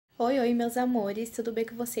Oi, oi, meus amores, tudo bem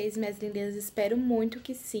com vocês, minhas lindezas? Espero muito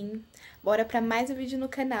que sim. Bora pra mais um vídeo no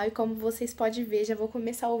canal e como vocês podem ver, já vou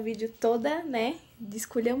começar o vídeo toda,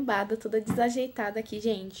 desculhambada, toda desajeitada aqui,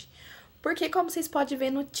 gente. Porque como vocês podem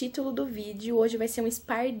ver no título do vídeo, hoje vai ser um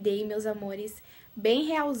Spar Day, meus amores, bem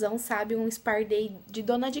realzão, sabe? Um Spar Day de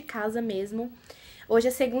dona de casa mesmo. Hoje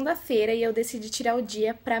é segunda-feira e eu decidi tirar o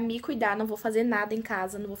dia pra me cuidar, não vou fazer nada em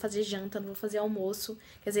casa, não vou fazer janta, não vou fazer almoço,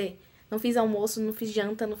 quer dizer... Não fiz almoço, não fiz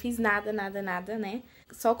janta, não fiz nada, né?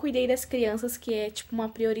 Só cuidei das crianças, que é, tipo, uma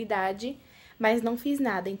prioridade, mas não fiz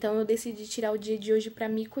nada. Então, eu decidi tirar o dia de hoje pra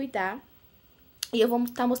me cuidar. E eu vou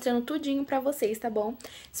estar mostrando tudinho pra vocês, tá bom?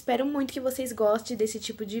 Espero muito que vocês gostem desse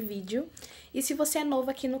tipo de vídeo. E se você é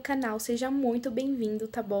novo aqui no canal, seja muito bem-vindo,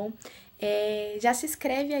 tá bom? Já se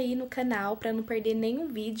inscreve aí no canal pra não perder nenhum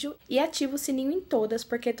vídeo e ativa o sininho em todas,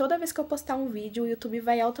 porque toda vez que eu postar um vídeo, o YouTube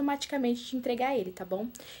vai automaticamente te entregar ele, tá bom?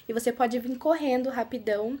 E você pode vir correndo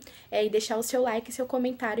rapidão e deixar o seu like e seu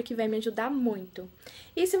comentário, que vai me ajudar muito.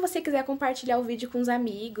 E se você quiser compartilhar o vídeo com os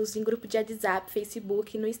amigos, em grupo de WhatsApp,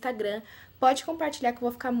 Facebook, no Instagram, pode compartilhar que eu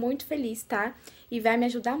vou ficar muito feliz, tá? E vai me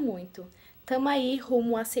ajudar muito. Tamo aí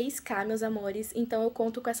rumo a 6K, meus amores, então eu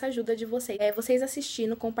conto com essa ajuda de vocês. Vocês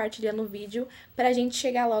assistindo, compartilhando o vídeo, pra gente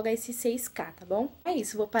chegar logo a esse 6K, tá bom? É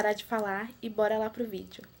isso, vou parar de falar e bora lá pro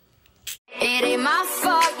vídeo.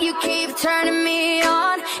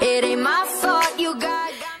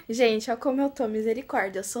 Gente, ó como eu tô,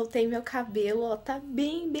 misericórdia, eu soltei meu cabelo, ó, tá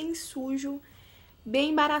bem sujo.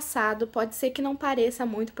 Bem embaraçado, pode ser que não pareça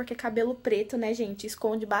muito, porque cabelo preto, né, gente,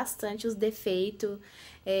 esconde bastante os defeitos,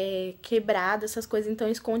 quebrado, essas coisas, então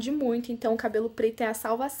esconde muito. Então o cabelo preto é a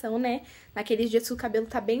salvação, né, naqueles dias que o cabelo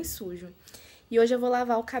tá bem sujo. E hoje eu vou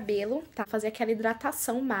lavar o cabelo, tá, fazer aquela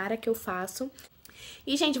hidratação mara que eu faço.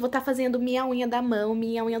 E, gente, vou estar fazendo minha unha da mão,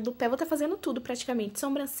 minha unha do pé, vou estar fazendo tudo praticamente,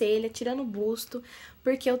 sobrancelha, tirando o busto,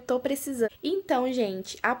 porque eu tô precisando. Então,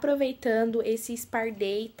 gente, aproveitando esse Spar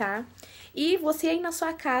Day, tá? E você aí na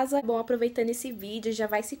sua casa, bom, aproveitando esse vídeo, já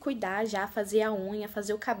vai se cuidar, já fazer a unha,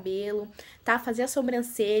 fazer o cabelo, tá? Fazer a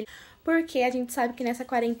sobrancelha, porque a gente sabe que nessa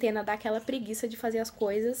quarentena dá aquela preguiça de fazer as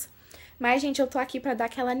coisas. Mas, gente, eu tô aqui pra dar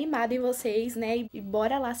aquela animada em vocês, né? E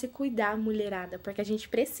bora lá se cuidar, mulherada, porque a gente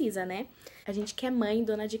precisa, né? A gente que é mãe,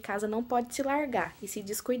 dona de casa, não pode se largar e se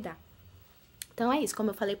descuidar. Então é isso,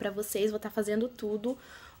 como eu falei pra vocês, vou estar fazendo tudo.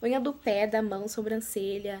 Unha do pé, da mão,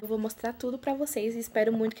 sobrancelha. Eu vou mostrar tudo pra vocês e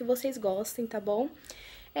espero muito que vocês gostem, tá bom?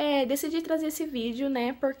 Decidi trazer esse vídeo,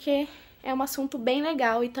 né? Porque é um assunto bem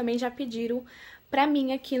legal e também já pediram pra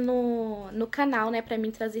mim aqui no canal, né? Pra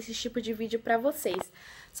mim trazer esse tipo de vídeo pra vocês.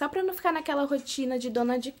 Só pra não ficar naquela rotina de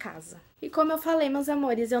dona de casa. E como eu falei, meus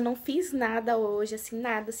amores, eu não fiz nada hoje,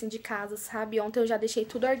 nada assim de casa, sabe? Ontem eu já deixei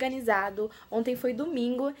tudo organizado, ontem foi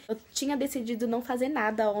domingo, eu tinha decidido não fazer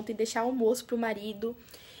nada ontem, deixar almoço pro marido.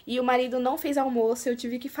 E o marido não fez almoço, eu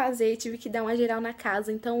tive que fazer, tive que dar uma geral na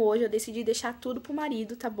casa, então hoje eu decidi deixar tudo pro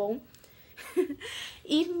marido, tá bom?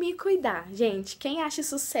 E me cuidar, gente, quem acha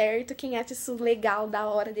isso certo, quem acha isso legal, da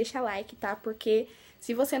hora, deixa like, tá? Porque...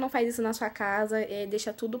 se você não faz isso na sua casa,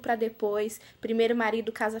 deixa tudo pra depois. Primeiro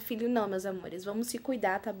marido, casa, filho, não, meus amores. Vamos se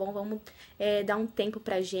cuidar, tá bom? Vamos dar um tempo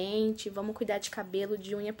pra gente. Vamos cuidar de cabelo,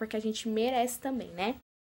 de unha, porque a gente merece também, né?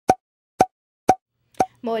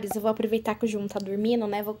 Amores, eu vou aproveitar que o João tá dormindo,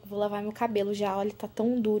 né? Vou lavar meu cabelo já. Olha, tá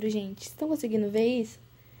tão duro, gente. Vocês estão conseguindo ver isso?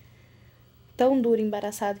 Tão duro,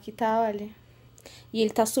 embaraçado que tá, olha. E ele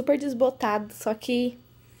tá super desbotado, só que,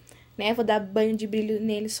 né, vou dar banho de brilho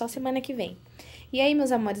nele só semana que vem. E aí,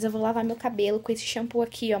 meus amores, eu vou lavar meu cabelo com esse shampoo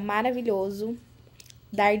aqui, ó, maravilhoso.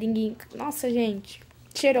 Darling, nossa, gente,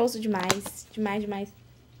 cheiroso demais, demais.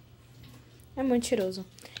 É muito cheiroso.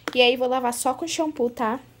 E aí, vou lavar só com shampoo,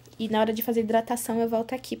 tá? E na hora de fazer hidratação, eu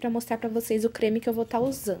volto aqui pra mostrar pra vocês o creme que eu vou estar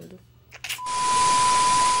usando.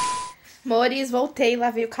 Amores, voltei,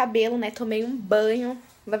 lavei o cabelo, né, tomei um banho.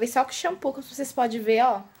 Lavei só com shampoo, como vocês podem ver,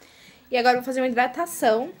 ó. E agora eu vou fazer uma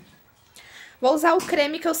hidratação. Vou usar o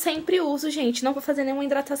creme que eu sempre uso, gente. Não vou fazer nenhuma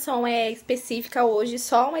hidratação específica hoje,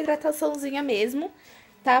 só uma hidrataçãozinha mesmo,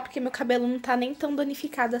 tá? Porque meu cabelo não tá nem tão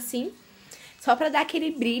danificado assim. Só pra dar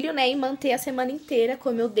aquele brilho, né? E manter a semana inteira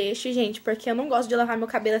como eu deixo, gente. Porque eu não gosto de lavar meu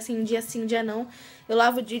cabelo assim, um dia não. Eu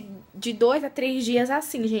lavo de 2 a 3 dias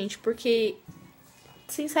assim, gente. Porque,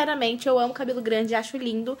 sinceramente, eu amo cabelo grande, acho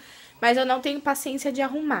lindo. Mas eu não tenho paciência de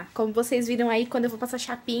arrumar. Como vocês viram aí, quando eu vou passar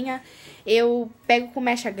chapinha, eu pego com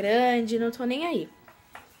mecha grande, não tô nem aí.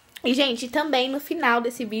 E, gente, também no final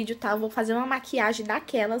desse vídeo, tá? Eu vou fazer uma maquiagem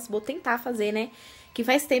daquelas, vou tentar fazer, né? Que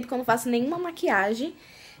faz tempo que eu não faço nenhuma maquiagem.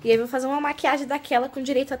 E aí eu vou fazer uma maquiagem daquela com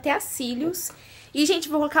direito até a cílios. E, gente,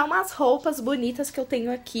 vou colocar umas roupas bonitas que eu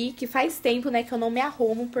tenho aqui, que faz tempo, né, que eu não me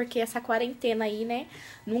arrumo, porque essa quarentena aí, né,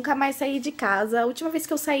 nunca mais saí de casa. A última vez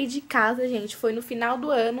que eu saí de casa, gente, foi no final do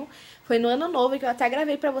ano, foi no ano novo, que eu até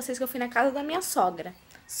gravei pra vocês que eu fui na casa da minha sogra,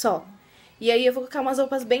 só. E aí eu vou colocar umas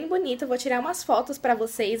roupas bem bonitas, vou tirar umas fotos pra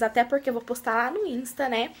vocês, até porque eu vou postar lá no Insta,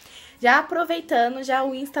 né? Já aproveitando, já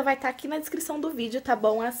o Insta vai estar aqui na descrição do vídeo, tá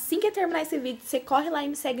bom? Assim que terminar esse vídeo, você corre lá e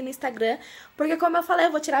me segue no Instagram, porque como eu falei,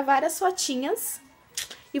 eu vou tirar várias fotinhas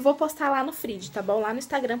e vou postar lá no feed, tá bom? Lá no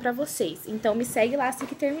Instagram pra vocês. Então me segue lá assim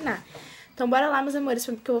que terminar. Então bora lá, meus amores,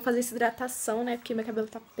 porque eu vou fazer essa hidratação, né? Porque meu cabelo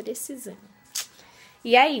tá precisando.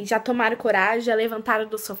 E aí, já tomaram coragem, já levantaram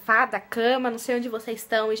do sofá, da cama, não sei onde vocês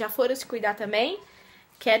estão e já foram se cuidar também?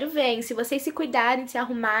 Quero ver, hein? Se vocês se cuidarem, se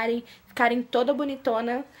arrumarem, ficarem toda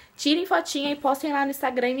bonitona, tirem fotinha e postem lá no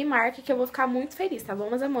Instagram e me marquem que eu vou ficar muito feliz, tá bom,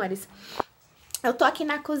 meus amores? Eu tô aqui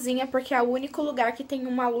na cozinha porque é o único lugar que tem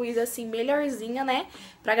uma luz assim melhorzinha, né?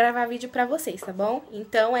 Pra gravar vídeo pra vocês, tá bom?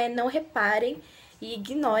 Então, não reparem e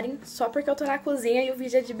ignorem só porque eu tô na cozinha e o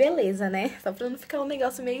vídeo é de beleza, né? Só pra não ficar um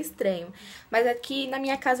negócio meio estranho. Mas aqui na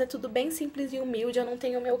minha casa é tudo bem simples e humilde, eu não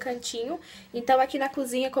tenho o meu cantinho. Então aqui na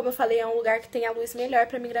cozinha, como eu falei, é um lugar que tem a luz melhor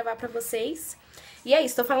pra me gravar pra vocês. E é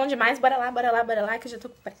isso, tô falando demais, bora lá, que eu já tô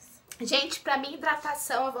com pressa. Gente, pra minha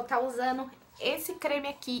hidratação eu vou estar usando esse creme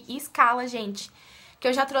aqui, Escala, gente. Que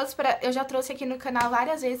eu já trouxe aqui no canal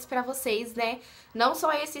várias vezes pra vocês, né? Não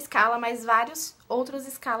só esse Escala, mas vários outros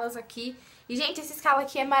Escalas aqui. E, gente, esse Escala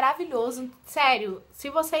aqui é maravilhoso, sério, se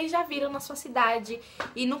vocês já viram na sua cidade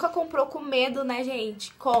e nunca comprou com medo, né,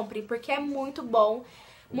 gente, compre, porque é muito bom,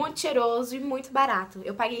 muito cheiroso e muito barato.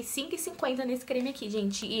 Eu paguei R$5,50 nesse creme aqui,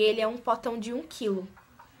 gente, e ele é um potão de 1 kg.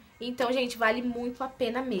 Então, gente, vale muito a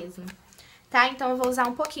pena mesmo, tá? Então, eu vou usar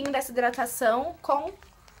um pouquinho dessa hidratação com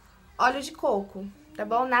óleo de coco, tá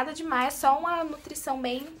bom? Nada demais, só uma nutrição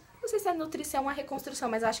bem, não sei se é nutrição ou uma reconstrução,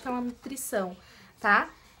 mas eu acho que é uma nutrição, tá?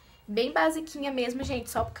 Bem basiquinha mesmo, gente,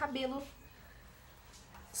 só pro cabelo,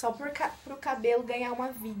 pro cabelo ganhar uma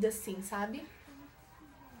vida, assim, sabe?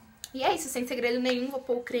 E é isso, sem segredo nenhum, vou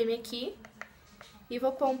pôr o creme aqui e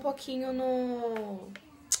vou pôr um pouquinho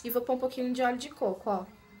de óleo de coco, ó.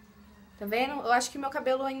 Tá vendo? Eu acho que meu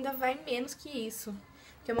cabelo ainda vai menos que isso,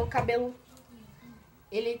 porque o meu cabelo,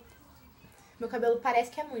 meu cabelo parece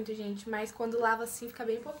que é muito, gente, mas quando lava assim fica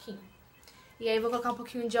bem pouquinho. E aí eu vou colocar um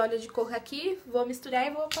pouquinho de óleo de coco aqui, vou misturar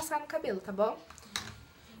e vou passar no cabelo, tá bom?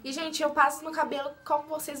 E, gente, eu passo no cabelo, como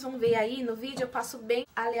vocês vão ver aí no vídeo, eu passo bem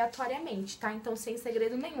aleatoriamente, tá? Então, sem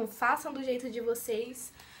segredo nenhum, façam do jeito de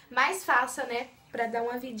vocês, mas faça, né, pra dar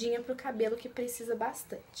uma vidinha pro cabelo que precisa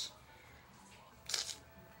bastante.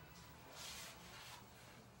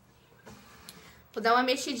 Vou dar uma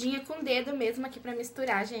mexidinha com o dedo mesmo aqui pra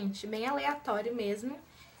misturar, gente, bem aleatório mesmo.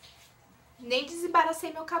 Nem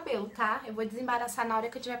desembaracei meu cabelo, tá? Eu vou desembaraçar na hora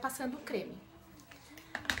que eu estiver passando o creme.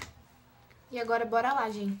 E agora, bora lá,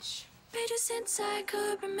 gente.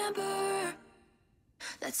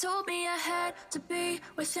 That told me I had to be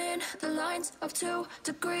within the lines of 2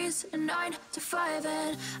 degrees and 9 to 5.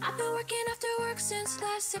 And I've been working after work since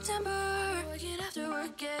last September. Working after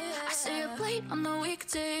work, yeah. I stay up late on the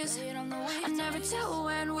weekdays. I never tell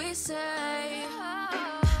when we say.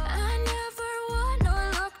 I never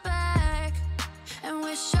wanna look back and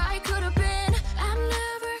wish I could have been. I'm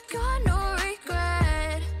never gonna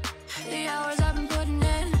regret the hours I've been putting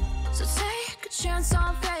in. So take a chance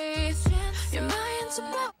on faith. Your mind's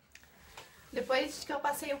about. Depois que eu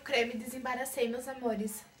passei o creme e desembaracei, meus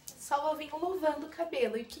amores, só vou vir enluvando o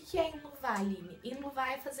cabelo. E o que é enluvar, Aline?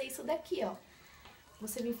 Enluvar é fazer isso daqui, ó.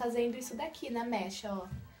 Você vem fazendo isso daqui na mecha, ó.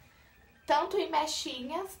 Tanto em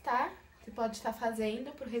mechinhas, tá? Você pode estar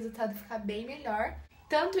fazendo pro resultado ficar bem melhor.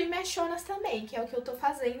 Tanto em mechonas também, que é o que eu tô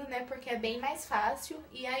fazendo, né? Porque é bem mais fácil.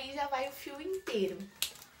 E aí já vai o fio inteiro.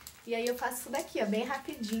 E aí eu faço isso daqui, ó, bem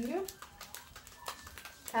rapidinho.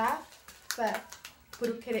 Tá?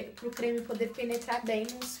 Pro creme poder penetrar bem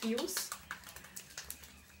nos fios.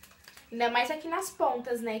 Ainda mais aqui nas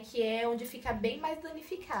pontas, né? Que é onde fica bem mais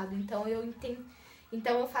danificado. Então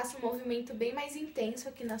eu faço um movimento bem mais intenso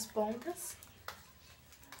aqui nas pontas.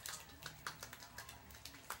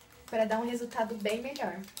 Para dar um resultado bem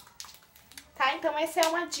melhor. Tá? Então essa é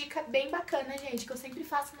uma dica bem bacana, gente, que eu sempre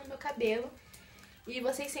faço no meu cabelo. E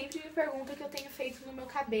vocês sempre me perguntam o que eu tenho feito no meu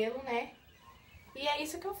cabelo, né? E é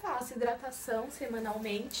isso que eu faço, hidratação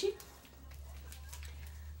semanalmente,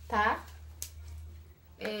 tá?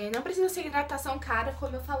 Não precisa ser hidratação cara,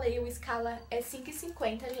 como eu falei, o Escala é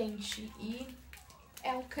R$5,50, gente. E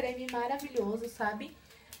é um creme maravilhoso, sabe?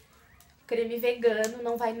 Creme vegano,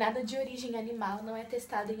 não vai nada de origem animal, não é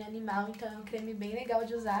testado em animal, então é um creme bem legal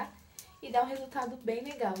de usar. e dá um resultado bem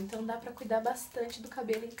legal. Então dá pra cuidar bastante do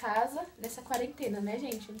cabelo em casa nessa quarentena, né,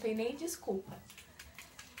 gente? Não tem nem desculpa.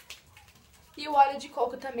 E o óleo de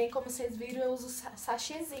coco também, como vocês viram, eu uso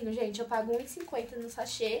sachêzinho, gente. Eu pago R$1,50 no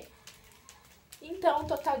sachê. Então, um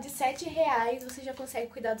total de R$7 você já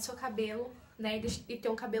consegue cuidar do seu cabelo, né? E ter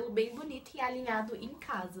um cabelo bem bonito e alinhado em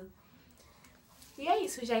casa. E é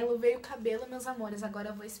isso, já enluvei o cabelo, meus amores. Agora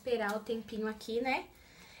eu vou esperar o tempinho aqui, né?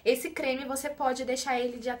 Esse creme você pode deixar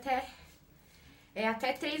ele de até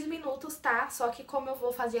 3 minutos, tá? Só que como eu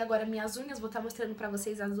vou fazer agora minhas unhas, vou estar mostrando pra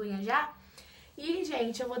vocês as unhas já. E,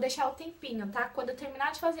 gente, eu vou deixar o tempinho, tá? Quando eu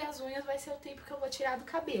terminar de fazer as unhas, vai ser o tempo que eu vou tirar do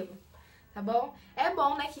cabelo. Tá bom? É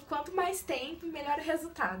bom, né, que quanto mais tempo, melhor o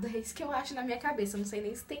resultado. É isso que eu acho na minha cabeça. Eu não sei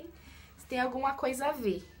nem se tem alguma coisa a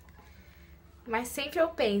ver. Mas sempre eu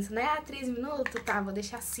penso, né? 3 minutos? Tá, vou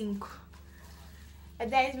deixar 5. É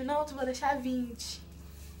 10 minutos? Vou deixar 20.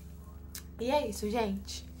 E é isso,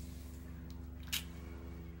 gente.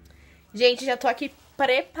 Gente, já tô aqui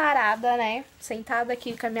preparada, né? Sentada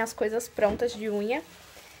aqui com as minhas coisas prontas de unha.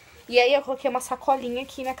 E aí eu coloquei uma sacolinha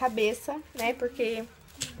aqui na cabeça, né? Porque...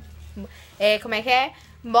 como é que é?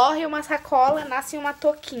 Morre uma sacola, nasce uma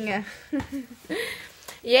touquinha.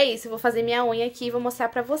 E é isso, eu vou fazer minha unha aqui e vou mostrar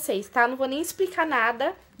pra vocês, tá? Não vou nem explicar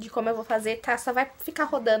nada de como eu vou fazer, tá? Só vai ficar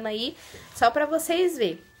rodando aí, só pra vocês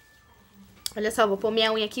verem. Olha só, vou pôr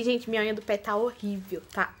minha unha aqui, gente, minha unha do pé tá horrível,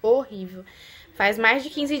 tá horrível. Faz mais de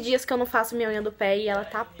 15 dias que eu não faço minha unha do pé e ela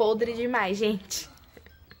tá podre demais, gente.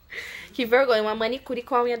 Que vergonha, uma manicure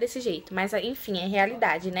com a unha desse jeito. Mas, enfim, é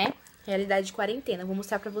realidade, né? Realidade de quarentena. Vou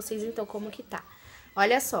mostrar pra vocês, então, como que tá.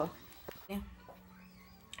 Olha só.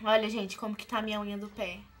 Olha, gente, como que tá a minha unha do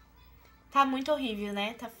pé. Tá muito horrível,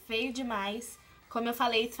 né? Tá feio demais. Como eu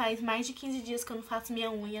falei, faz mais de 15 dias que eu não faço minha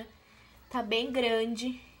unha. Tá bem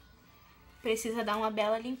grande. Precisa dar uma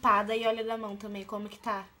bela limpada. E olha da mão também, como que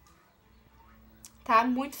tá. Tá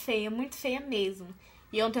muito feia mesmo.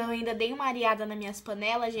 E ontem eu ainda dei uma areada nas minhas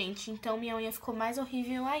panelas, gente. Então minha unha ficou mais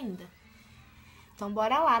horrível ainda. Então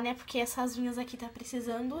bora lá, né? Porque essas unhas aqui tá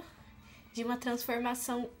precisando de uma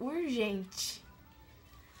transformação urgente.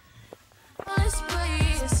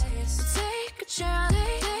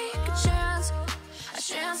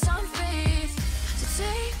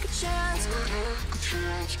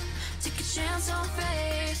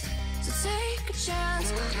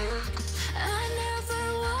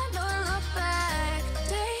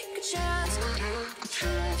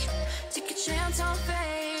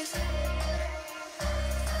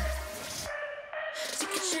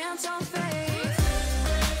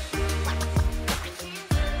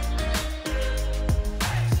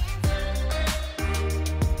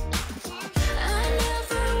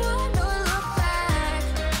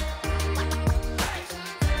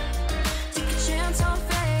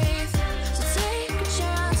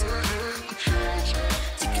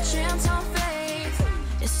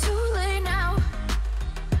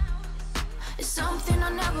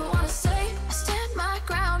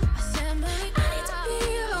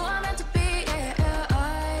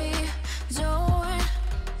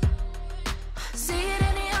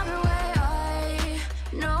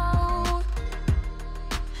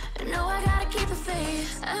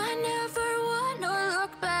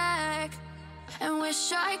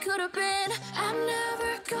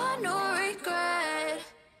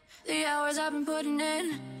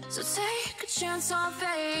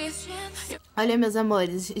 Olha, meus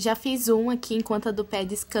amores, já fiz um aqui enquanto a do pé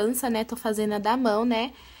descansa, né? Tô fazendo a da mão,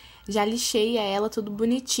 né? Já lixei ela, tudo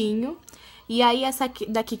bonitinho. E aí, essa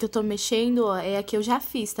daqui que eu tô mexendo, ó, é a que eu já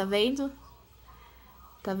fiz, tá vendo?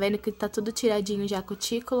 Tá vendo que tá tudo tiradinho já a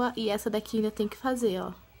cutícula? E essa daqui ainda tem que fazer,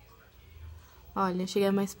 ó. Olha,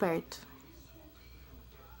 cheguei mais perto.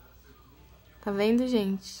 Tá vendo,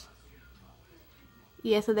 gente?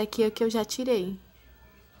 E essa daqui é a que eu já tirei.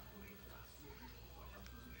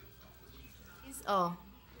 Ó,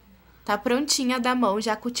 tá prontinha a da mão,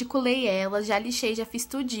 já cuticulei ela, já lixei, já fiz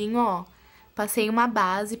tudinho, ó. Passei uma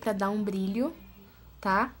base pra dar um brilho,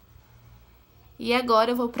 tá? E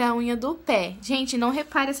agora eu vou pra unha do pé. Gente, não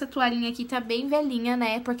repare essa toalhinha aqui, tá bem velhinha,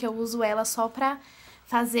 né? Porque eu uso ela só pra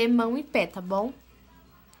fazer mão e pé, tá bom?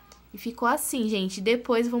 E ficou assim, gente.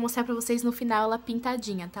 Depois eu vou mostrar pra vocês no final ela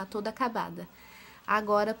pintadinha, tá? Toda acabada.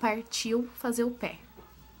 Agora partiu fazer o pé.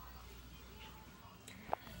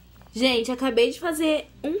 Gente, acabei de fazer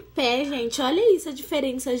um pé, gente. Olha isso, a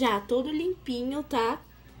diferença já. Todo limpinho, tá?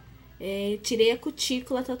 Tirei a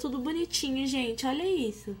cutícula, tá tudo bonitinho, gente. Olha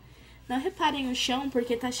isso. Não reparem o chão,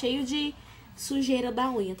 porque tá cheio de sujeira da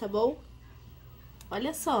unha, tá bom?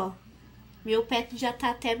 Olha só. Meu pé já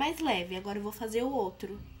tá até mais leve. Agora eu vou fazer o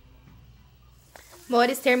outro.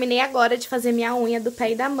 Amores, terminei agora de fazer minha unha do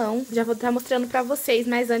pé e da mão. Já vou estar mostrando pra vocês,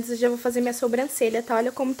 mas antes eu já vou fazer minha sobrancelha, tá?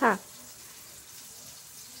 Olha como tá.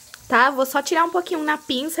 Tá? Vou só tirar um pouquinho na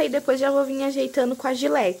pinça e depois já vou vir ajeitando com a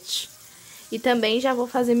gilete. E também já vou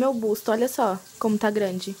fazer meu busto, olha só como tá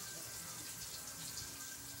grande.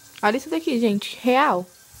 Olha isso daqui, gente, real.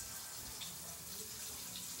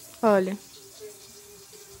 Olha.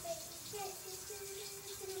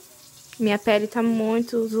 Minha pele tá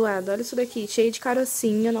muito zoada, olha isso daqui, cheio de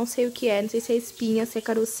carocinho, não sei o que é, não sei se é espinha, se é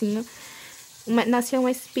carocinho. Nasceu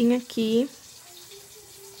uma espinha aqui.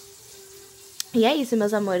 E é isso,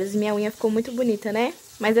 meus amores, minha unha ficou muito bonita, né?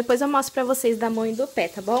 Mas depois eu mostro pra vocês da mão e do pé,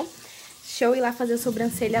 tá bom? Deixa eu ir lá fazer a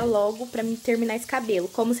sobrancelha logo pra me terminar esse cabelo.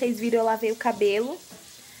 Como vocês viram, eu lavei o cabelo,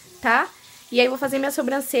 tá? E aí eu vou fazer minha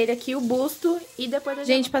sobrancelha aqui, o busto, e depois...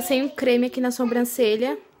 Gente, passei um creme aqui na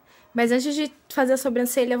sobrancelha. Mas antes de fazer a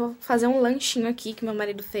sobrancelha, eu vou fazer um lanchinho aqui que meu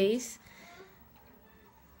marido fez.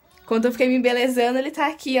 Quando eu fiquei me embelezando, ele tá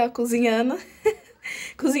aqui, ó, cozinhando.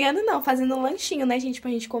 Cozinhando não, fazendo um lanchinho, né, gente, pra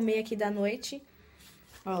gente comer aqui da noite.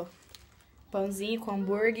 Ó, pãozinho com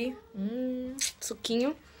hambúrguer,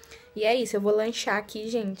 suquinho. E é isso, eu vou lanchar aqui,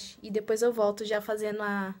 gente. E depois eu volto já fazendo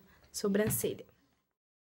a sobrancelha.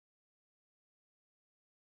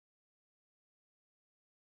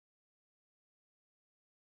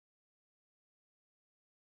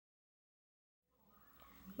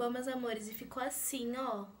 Bom, meus amores, e ficou assim,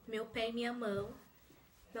 ó, meu pé e minha mão.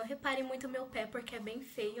 Não reparem muito o meu pé, porque é bem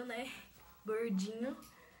feio, né? Gordinho.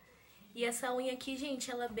 E essa unha aqui, gente,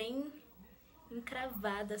 ela é bem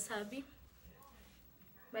encravada, sabe?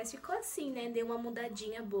 Mas ficou assim, né? Deu uma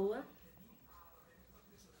mudadinha boa.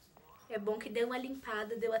 É bom que deu uma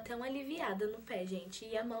limpada, deu até uma aliviada no pé, gente.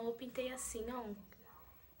 E a mão eu pintei assim, ó,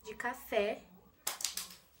 de café.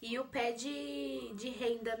 E o pé de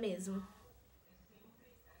renda mesmo.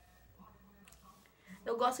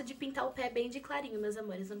 Eu gosto de pintar o pé bem de clarinho, meus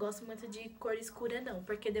amores. Não gosto muito de cor escura, não.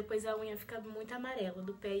 Porque depois a unha fica muito amarela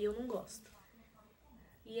do pé e eu não gosto.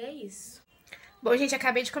 E é isso. Bom, gente,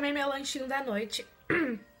 acabei de comer meu lanchinho da noite.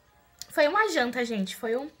 Foi uma janta, gente.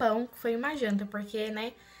 Foi um pão, foi uma janta. Porque,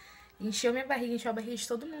 né, encheu minha barriga, encheu a barriga de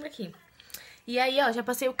todo mundo aqui. E aí, ó, já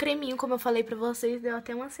passei o creminho, como eu falei pra vocês. Deu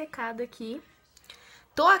até uma secada aqui.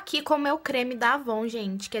 Tô aqui com o meu creme da Avon,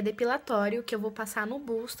 gente, que é depilatório, que eu vou passar no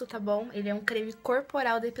busto, tá bom? Ele é um creme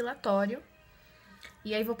corporal depilatório.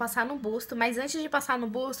 E aí vou passar no busto, mas antes de passar no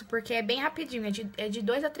busto, porque é bem rapidinho, é de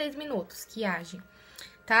 2 a 3 minutos que age,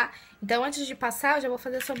 tá? Então, antes de passar, eu já vou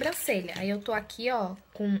fazer a sobrancelha. Aí eu tô aqui, ó,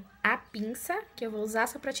 com a pinça, que eu vou usar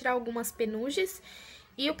só pra tirar algumas penugens,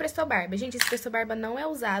 e o Presto Barba. Gente, esse Presto Barba não é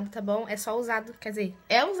usado, tá bom? É só usado, quer dizer,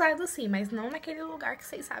 é usado sim, mas não naquele lugar que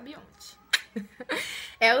vocês sabem onde.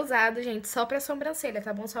 É usado, gente, só pra sobrancelha,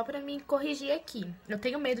 tá bom? Só pra me corrigir aqui. Eu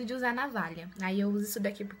tenho medo de usar navalha. Aí eu uso isso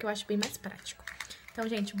daqui porque eu acho bem mais prático. Então,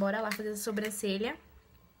 gente, bora lá fazer a sobrancelha.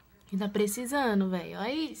 E tá precisando, velho.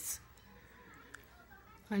 Olha isso.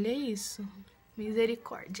 Olha isso.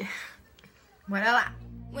 Misericórdia. Bora lá.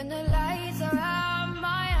 When the lights are out,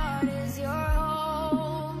 my heart is your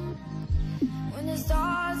home. When the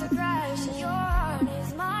stars are crashing, your heart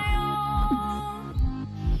is my own.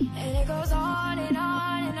 And it goes on and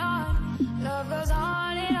on and on. Love goes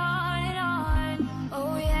on and on and on.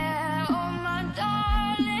 Oh yeah, oh my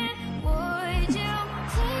darling, would you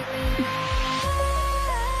take me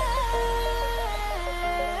away?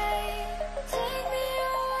 Take me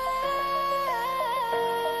away.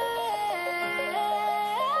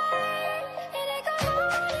 And it goes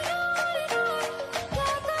on and on and on.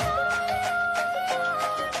 Love goes on and on and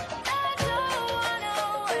on. I don't wanna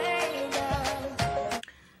wake up.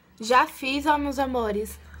 Já fiz, ó, meus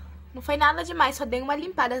amores. Não foi nada demais, só dei uma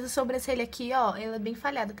limpada. Essa sobrancelha aqui, ó, ela é bem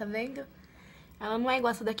falhada, tá vendo? Ela não é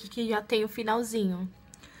igual essa daqui que já tem o finalzinho.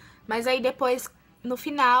 Mas aí depois, no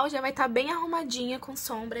final, já vai estar bem arrumadinha com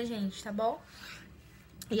sombra, gente, tá bom?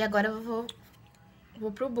 E agora eu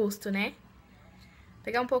vou pro busto, né?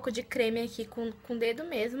 Pegar um pouco de creme aqui com o dedo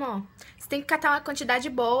mesmo, ó. Você tem que catar uma quantidade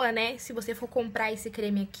boa, né? Se você for comprar esse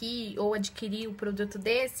creme aqui ou adquirir o produto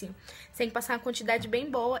desse, você tem que passar uma quantidade bem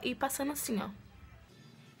boa e ir passando assim, ó.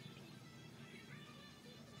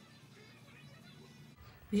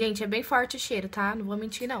 Gente, é bem forte o cheiro, tá? Não vou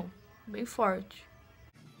mentir, não. Bem forte.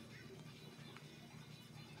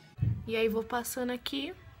 E aí, vou passando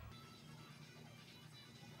aqui.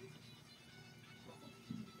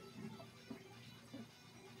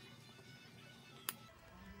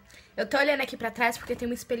 Eu tô olhando aqui pra trás porque tem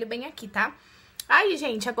um espelho bem aqui, tá? Aí,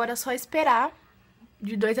 gente, agora é só esperar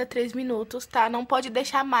de 2 a 3 minutos, tá? Não pode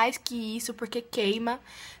deixar mais que isso porque queima.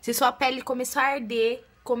 Se sua pele começou a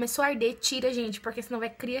arder, tira, gente, porque senão vai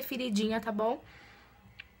criar feridinha, tá bom?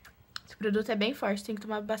 Esse produto é bem forte, tem que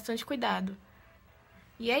tomar bastante cuidado.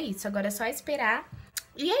 E é isso, agora é só esperar.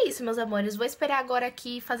 E é isso, meus amores, vou esperar agora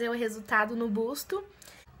aqui fazer o resultado no busto.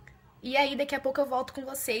 E aí, daqui a pouco eu volto com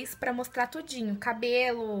vocês pra mostrar tudinho.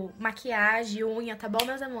 Cabelo, maquiagem, unha, tá bom,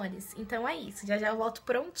 meus amores? Então é isso, já eu volto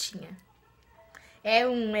prontinha. É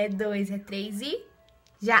 1, é 2, é 3 e...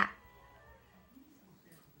 já!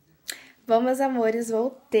 Bom, meus amores,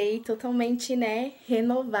 voltei totalmente, né,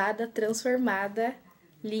 renovada, transformada.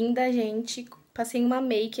 Linda, gente. Passei uma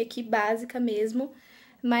make aqui básica mesmo,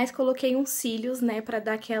 mas coloquei uns cílios, né, pra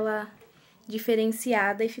dar aquela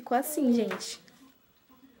diferenciada e ficou assim, gente.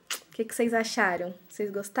 O que vocês acharam?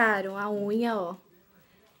 Vocês gostaram? A unha, ó,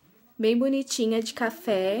 bem bonitinha, de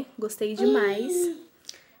café. Gostei demais.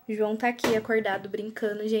 O João tá aqui acordado,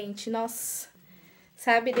 brincando, gente. Nossa,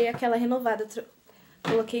 sabe, dei aquela renovada.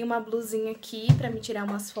 Coloquei uma blusinha aqui pra me tirar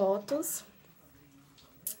umas fotos.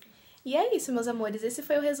 E é isso, meus amores. Esse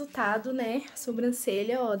foi o resultado, né?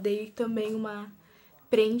 Sobrancelha, ó, dei também uma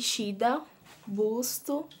preenchida,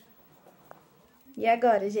 busto. E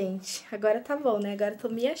agora, gente? Agora tá bom, né? Agora eu tô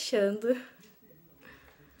me achando.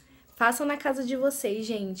 Façam na casa de vocês,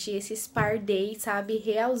 gente, esse Spar Day, sabe?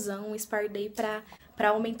 Realzão, um Spar Day pra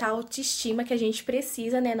aumentar a autoestima que a gente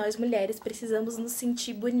precisa, né? Nós mulheres precisamos nos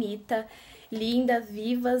sentir bonita, linda,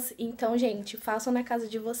 vivas. Então, gente, façam na casa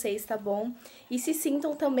de vocês, tá bom? E se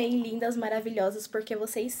sintam também lindas, maravilhosas, porque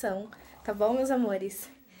vocês são, tá bom, meus amores?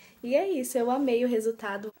 E é isso, eu amei o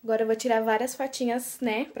resultado. Agora eu vou tirar várias fotinhas,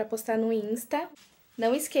 né, pra postar no Insta.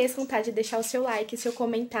 Não esqueçam, tá, de deixar o seu like, seu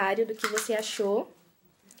comentário do que você achou.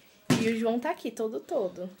 E o João tá aqui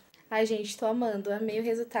todo. Ai, gente, tô amando, amei o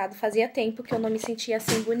resultado. Fazia tempo que eu não me sentia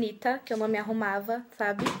assim bonita, que eu não me arrumava,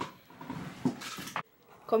 sabe?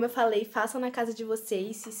 Como eu falei, façam na casa de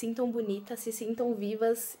vocês, se sintam bonitas, se sintam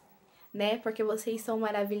vivas, né? Porque vocês são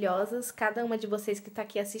maravilhosas, cada uma de vocês que tá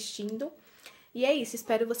aqui assistindo. E é isso,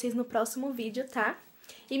 espero vocês no próximo vídeo, tá?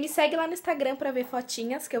 E me segue lá no Instagram pra ver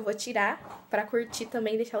fotinhas que eu vou tirar, pra curtir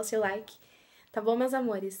também, deixar o seu like. Tá bom, meus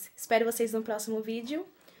amores? Espero vocês no próximo vídeo.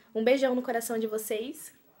 Um beijão no coração de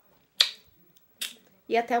vocês.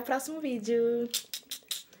 E até o próximo vídeo.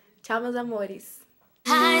 Tchau, meus amores.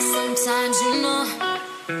 Hi, sometimes you know.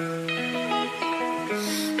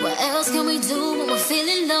 What else can we do when we're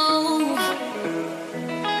feeling low?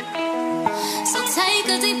 So take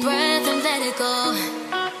a deep breath and let it go.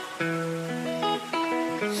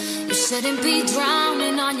 You shouldn't be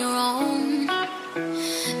drowning on your own.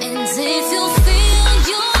 And if you